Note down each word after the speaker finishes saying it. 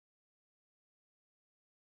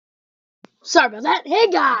Sorry about that. Hey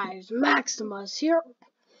guys, Maximus here,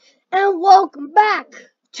 and welcome back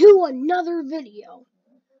to another video.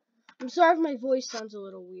 I'm sorry if my voice sounds a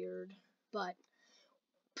little weird, but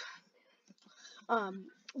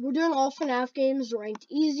we're doing all FNAF games ranked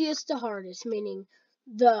easiest to hardest, meaning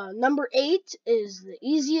the number 8 is the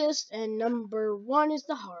easiest and number 1 is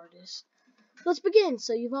the hardest. Let's begin.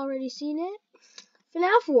 So you've already seen it?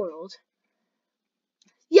 FNAF World.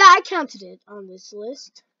 Yeah, I counted it on this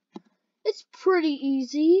list. It's pretty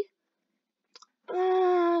easy.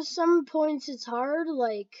 Some points it's hard,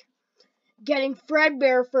 like getting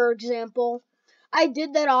Fredbear, for example. I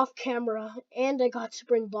did that off camera, and I got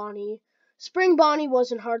Spring Bonnie. Spring Bonnie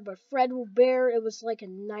wasn't hard, but Fredbear, it was like a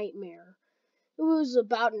nightmare. It was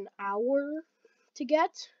about an hour to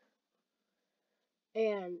get.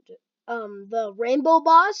 And, the Rainbow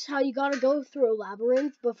Boss, how you gotta go through a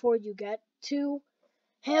labyrinth before you get to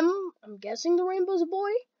him. I'm guessing the Rainbow's a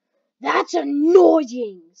boy. That's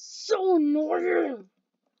annoying! So annoying!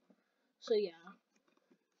 So, yeah.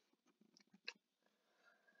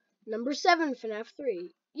 Number 7, FNAF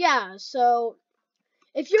 3. Yeah, so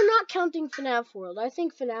if you're not counting FNAF World, I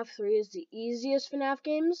think FNAF 3 is the easiest FNAF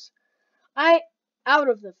games. Out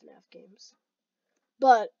of the FNAF games.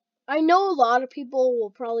 But I know a lot of people will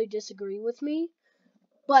probably disagree with me.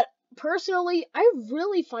 But personally, I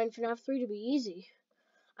really find FNAF 3 to be easy.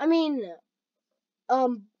 I mean,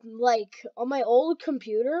 like on my old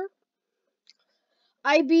computer,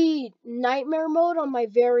 I beat Nightmare Mode on my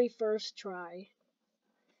very first try.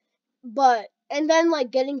 And then,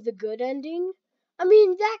 like, getting the good ending, I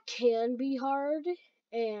mean, that can be hard,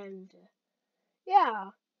 and,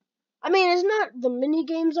 yeah. I mean, it's not, the mini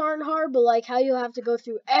games aren't hard, but, like, how you have to go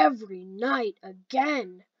through every night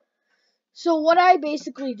again. So what I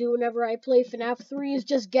basically do whenever I play FNAF 3 is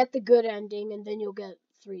just get the good ending, and then you'll get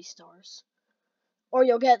 3 stars. Or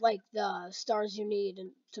you'll get, like, the stars you need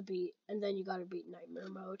to beat, and then you gotta beat Nightmare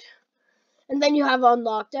Mode. And then you have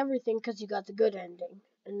unlocked everything because you got the good ending,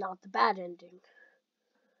 and not the bad ending.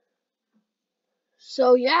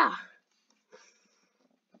 So, yeah.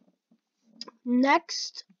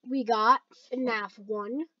 Next, we got FNAF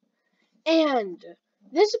 1. And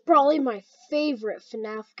this is probably my favorite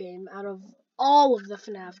FNAF game out of all of the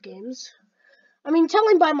FNAF games. I mean,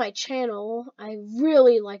 telling by my channel, I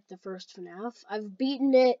really like the first FNAF. I've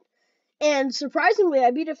beaten it, and surprisingly, I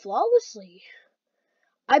beat it flawlessly.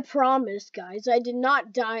 I promise, guys, I did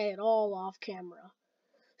not die at all off camera.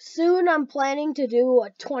 Soon, I'm planning to do a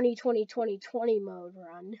 2020 mode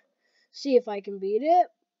run. See if I can beat it.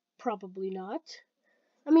 Probably not.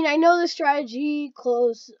 I mean, I know the strategy: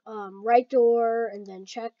 close right door and then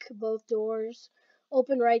check both doors,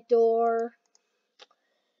 open right door,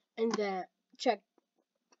 and then check.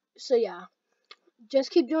 So yeah,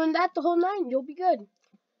 just keep doing that the whole night and you'll be good.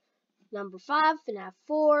 Number 5, FNAF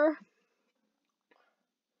 4.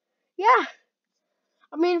 Yeah,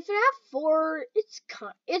 I mean, FNAF 4,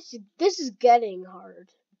 this is getting hard.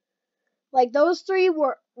 Like, those 3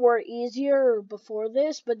 were easier before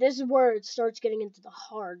this, but this is where it starts getting into the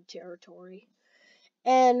hard territory.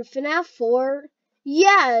 And FNAF 4,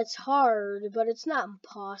 yeah, it's hard, but it's not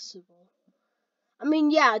impossible. I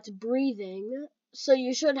mean, yeah, it's breathing, so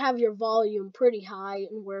you should have your volume pretty high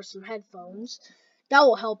and wear some headphones. That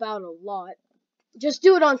will help out a lot. Just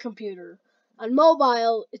do it on computer. On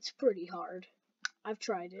mobile, it's pretty hard. I've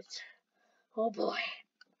tried it. Oh boy.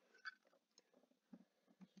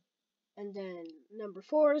 And then number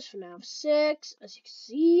 4 is FNAF 6. As you can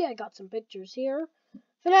see, I got some pictures here.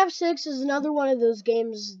 FNAF 6 is another one of those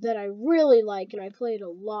games that I really like, and I played a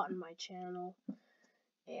lot on my channel.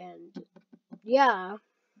 And, yeah.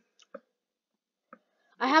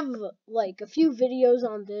 I have, like, a few videos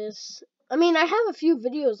on this. I mean, I have a few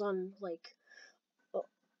videos on, like,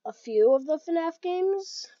 a few of the FNAF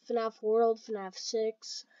games. FNAF World, FNAF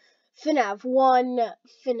 6, FNAF 1,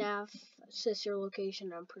 FNAF Sister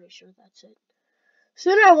Location. I'm pretty sure that's it.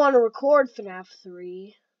 Soon I want to record FNAF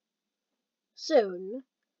 3. Soon.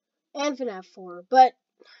 And FNAF 4. But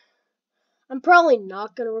I'm probably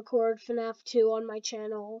not going to record FNAF 2 on my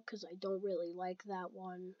channel, because I don't really like that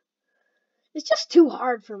one. It's just too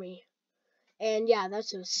hard for me. And yeah,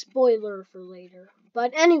 that's a spoiler for later.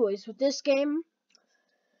 But anyways, with this game,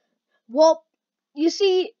 well, you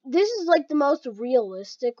see, this is like the most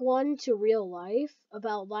realistic one to real life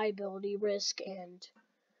about liability risk and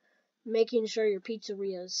making sure your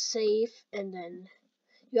pizzeria is safe, and then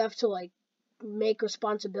you have to, like, make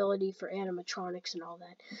responsibility for animatronics and all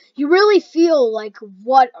that. You really feel like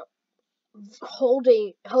what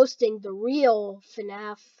hosting the real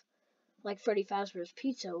FNAF, like Freddy Fazbear's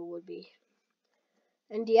Pizza, would be.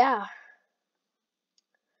 And yeah.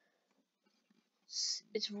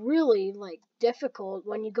 it's really like difficult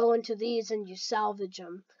when you go into these and you salvage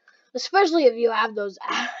them, especially if you have those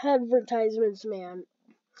advertisements, man.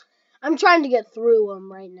 I'm trying to get through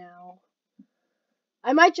them right now.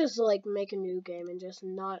 I might just like make a new game and just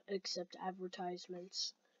not accept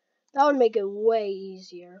advertisements. That would make it way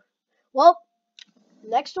easier. Well,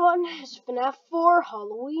 next one is FNAF 4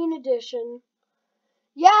 Halloween Edition.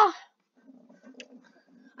 Yeah,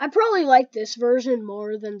 I probably like this version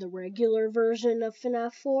more than the regular version of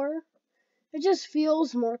FNAF 4. It just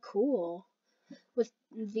feels more cool with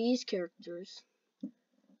these characters.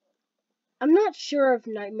 I'm not sure if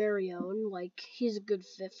Nightmarion, like, he's a good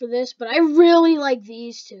fit for this, but I really like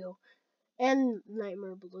these two. And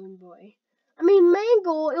Nightmare Balloon Boy. I mean,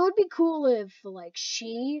 Mangle, it would be cool if, like,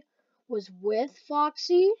 she was with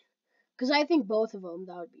Foxy, because I think both of them,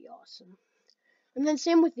 that would be awesome. And then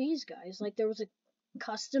same with these guys. Like, there was a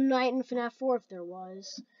custom night in FNAF 4 if there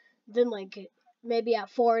was. Then, like, maybe at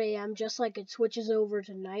 4 a.m., just like it switches over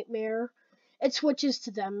to Nightmare, it switches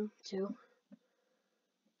to them, too.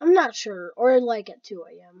 I'm not sure. Or, like, at 2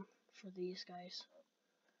 a.m. for these guys.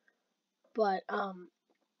 But,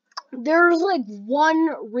 there's, like,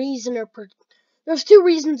 there's two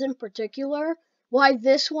reasons in particular why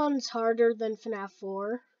this one's harder than FNAF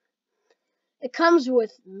 4. It comes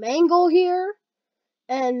with Mangle here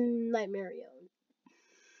and Nightmarion.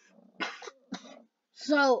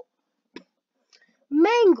 So,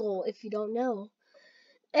 Mangle, if you don't know,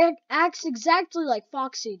 it acts exactly like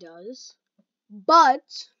Foxy does, but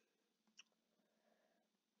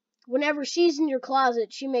whenever she's in your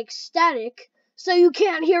closet, she makes static, so you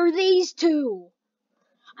can't hear these two.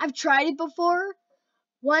 I've tried it before.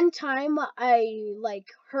 One time, I, like,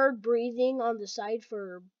 heard breathing on the side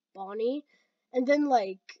for Bonnie, and then,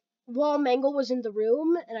 like, while Mangle was in the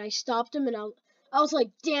room, and I stopped him, and I was,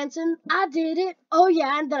 like, dancing. I did it. Oh,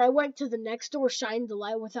 yeah. And then I went to the next door, shined the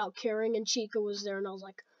light without caring, and Chica was there, and I was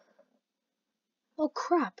like, oh,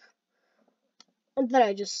 crap. And then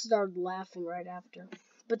I just started laughing right after.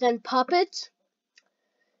 But then Puppet,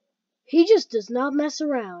 he just does not mess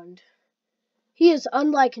around. He is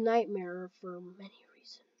unlike Nightmare for many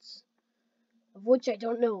reasons, of which I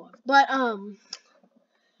don't know of. But, I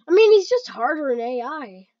mean, he's just harder in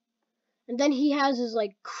AI. And then he has his,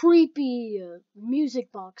 like, creepy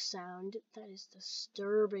music box sound. That is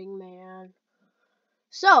disturbing, man.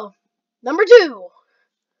 So, number 2.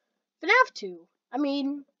 FNAF 2. I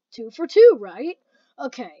mean, 2 for 2, right?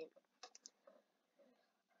 Okay.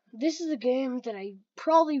 This is a game that I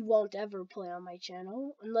probably won't ever play on my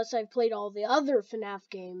channel. Unless I've played all the other FNAF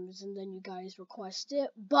games and then you guys request it.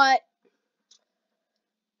 But,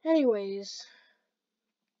 anyways.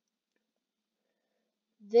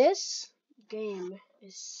 This game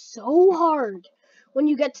is so hard when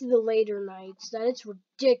you get to the later nights that it's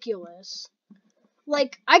ridiculous.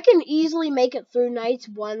 Like, I can easily make it through nights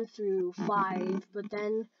 1 through 5, but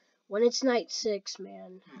then when it's night 6,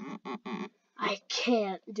 man, I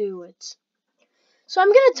can't do it. So I'm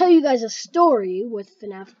gonna tell you guys a story with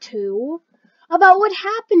FNAF 2 about what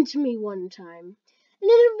happened to me one time. And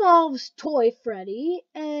it involves Toy Freddy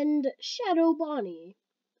and Shadow Bonnie.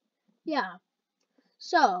 Yeah.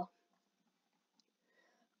 So,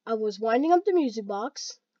 I was winding up the music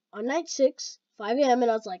box on night 6, 5 a.m., and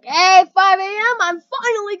I was like, hey, 5 a.m., I'm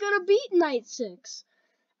finally gonna beat night 6.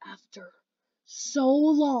 After so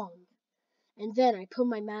long. And then I put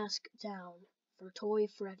my mask down for Toy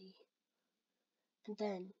Freddy. And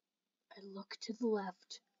then I look to the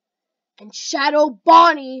left, and Shadow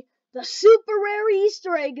Bonnie, the super rare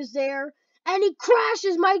Easter egg, is there, and he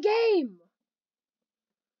crashes my game.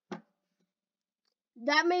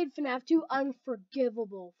 That made FNAF 2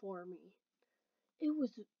 unforgivable for me. It was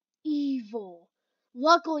evil.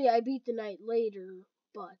 Luckily, I beat the night later,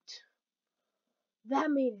 but that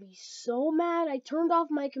made me so mad. I turned off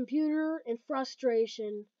my computer in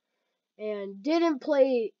frustration and didn't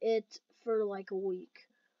play it for like a week.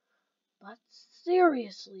 But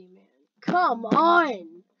seriously, man, come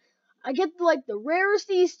on. I get like the rarest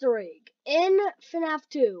Easter egg in FNAF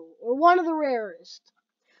 2, or one of the rarest.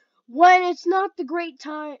 When it's not the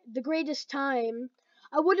greatest time,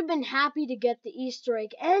 I would have been happy to get the Easter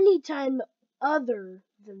egg any time other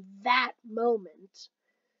than that moment.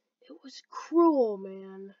 It was cruel,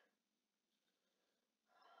 man.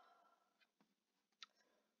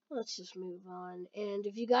 Let's just move on. And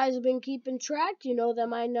if you guys have been keeping track, you know that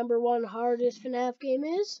my number 1 hardest FNAF game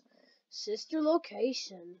is Sister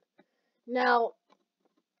Location. Now,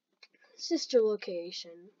 Sister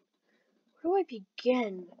Location. Where do I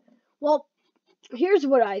begin? Well, here's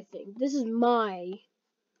what I think. This is my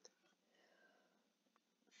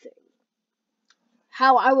thing.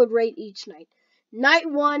 How I would rate each night. Night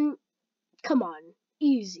 1, come on,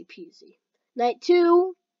 easy peasy. Night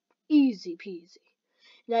 2, easy peasy.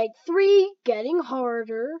 Night 3, getting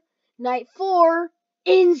harder. Night 4,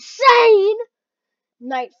 insane.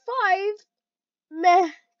 Night 5, meh,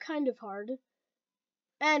 kind of hard.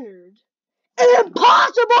 Entered.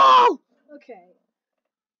 Impossible! Okay.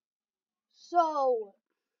 So,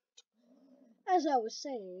 as I was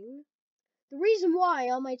saying, the reason why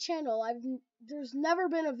on my channel there's never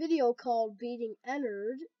been a video called Beating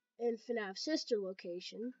Ennard in FNAF Sister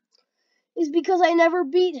Location is because I never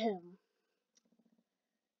beat him.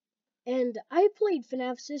 And I played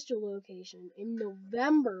FNAF Sister Location in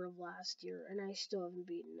November of last year, and I still haven't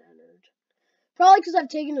beaten Ennard. Probably because I've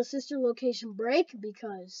taken a Sister Location break,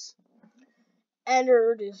 because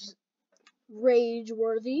Ennard is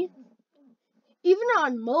rage-worthy. Even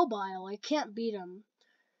on mobile, I can't beat him.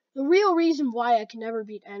 The real reason why I can never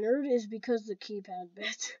beat Ennard is because the keypad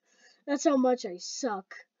bit. That's how much I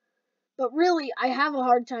suck. But really, I have a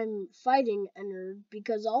hard time fighting Ennard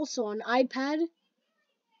because also on iPad,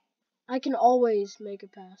 I can always make a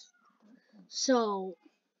pass. So,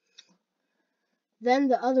 then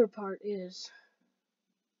the other part is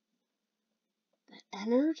that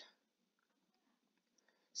Ennard,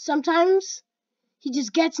 sometimes he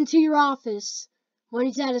just gets into your office when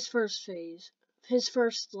he's at his first phase. His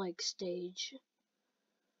first, stage.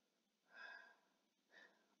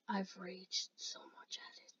 I've raged so much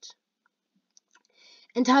at it.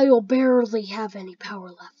 And how you'll barely have any power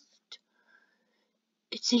left.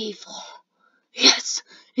 It's evil. Yes,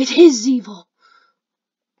 it is evil.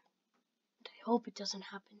 I hope it doesn't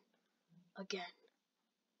happen again.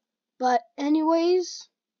 But anyways,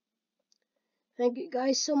 thank you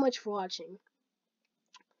guys so much for watching.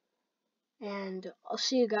 And I'll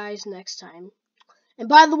see you guys next time. And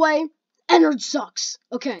by the way, Ennard sucks.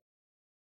 Okay.